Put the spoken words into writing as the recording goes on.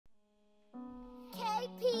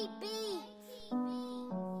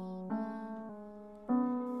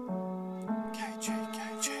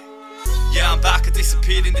Yeah, I'm back, I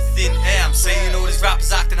disappeared into thin air. I'm seeing all these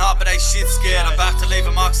rappers acting hard, but they shit scared. I'm back to leave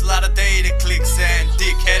a mark, so lot of data clicks and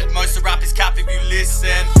dickhead. Most of rappers cap if you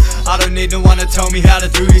listen. I don't need no one to tell me how to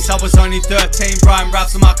do this. I was only 13, writing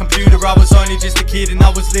raps on my computer. I was only just a kid and I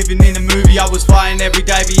was living in a movie. I was fighting every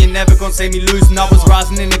day, but you never gonna see me losing. I was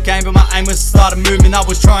rising in the game, but my aim was to start a movement. I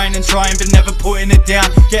was trying and trying, but never putting it down.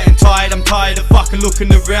 Getting tired, I'm tired of fucking looking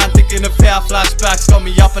around, thinking of how flashbacks got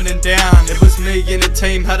me up and down. It was me and a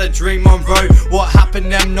team, had a dream on road. What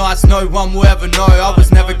happened them nights, no one will ever know. I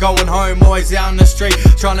was never going home, always out on the street,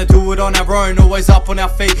 trying to do it on our own, always up on our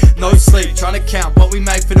feet, no sleep, trying to count what we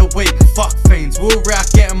made for the week. Fuck fiends, we're out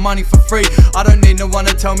getting money for free. I don't need no one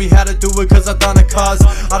to tell me how to do it, cause I done it cuz.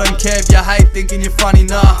 I don't care if you hate thinking you're funny,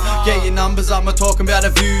 nah. Get your numbers up, I'm talking about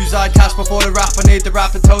the views. I had cash before the rap, I need the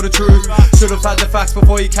rap to tell the truth. Should've had the facts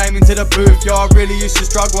before you came into the booth. Yo, I really used to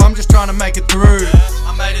struggle, I'm just trying to make it through.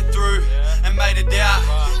 I made it through and made it out.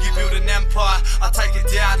 You build an empire, I take it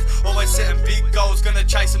down. Always setting big goals, gonna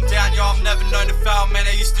chase them down. Yo, I'm never known to fail, man,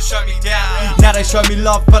 they used to show me down. Now they show me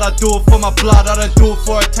love, but I do it for my blood. I don't do it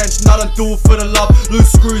for attention, I don't do it for the love.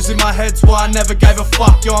 Loose screws in my head's why I never gave a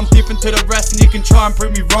fuck. Yo, I'm different to the rest and you can try and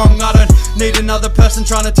prove me wrong. I don't need another person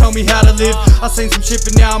trying to tell me how to live. I've seen some shit,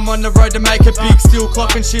 but now I'm on the road to make it big. Still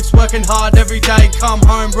clocking shifts, working hard every day. Come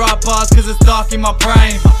home, write bars cause it's dark in my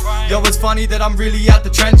brain. Yo, it's funny that I'm really out the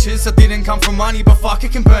trenches. I didn't come from money, but fuck,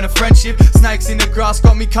 it can burn a friendship. Snakes in the grass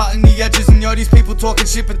got me cutting the edges. And yo, these people talking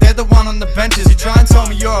shit, but they're the one on the benches. You try and tell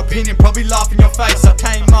me your opinion, probably laugh in your face. I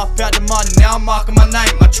came up out the mud and now I'm marking my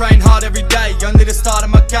name. I train hard every day, only the start of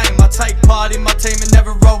my game. I take part in my team and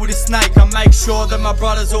never roll with a snake. I make sure that my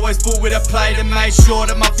brother's always full with a plate, and make sure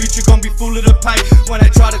that my future gon' be full of the pain. When they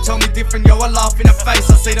try to tell me different, yo, I laugh in the face.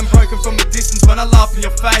 I see them broken from a distance when I laugh in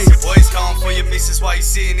your face. Your boys going for your missus while you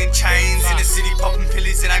sitting in chains. In the city popping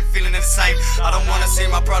pillies and ain't feeling the same. I don't wanna see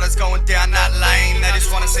my brothers going down that lane. They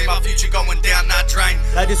just wanna see my future going down that drain.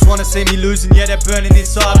 They just wanna see me losing, yeah, they're burning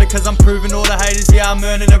inside. Because I'm proving all the haters, yeah, I'm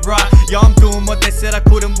earning it right. Yeah, I'm doing what they said I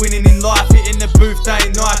couldn't, winning in life. Hitting the booth day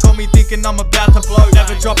and night, got me thinking I'm about to blow.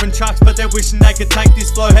 Never dropping tracks, but they're wishing they could take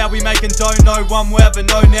this flow. How we making dough, no one will ever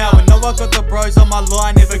know now. And know I got the bros on my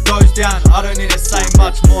line if it goes down. I don't need to say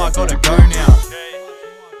much more, I gotta go now.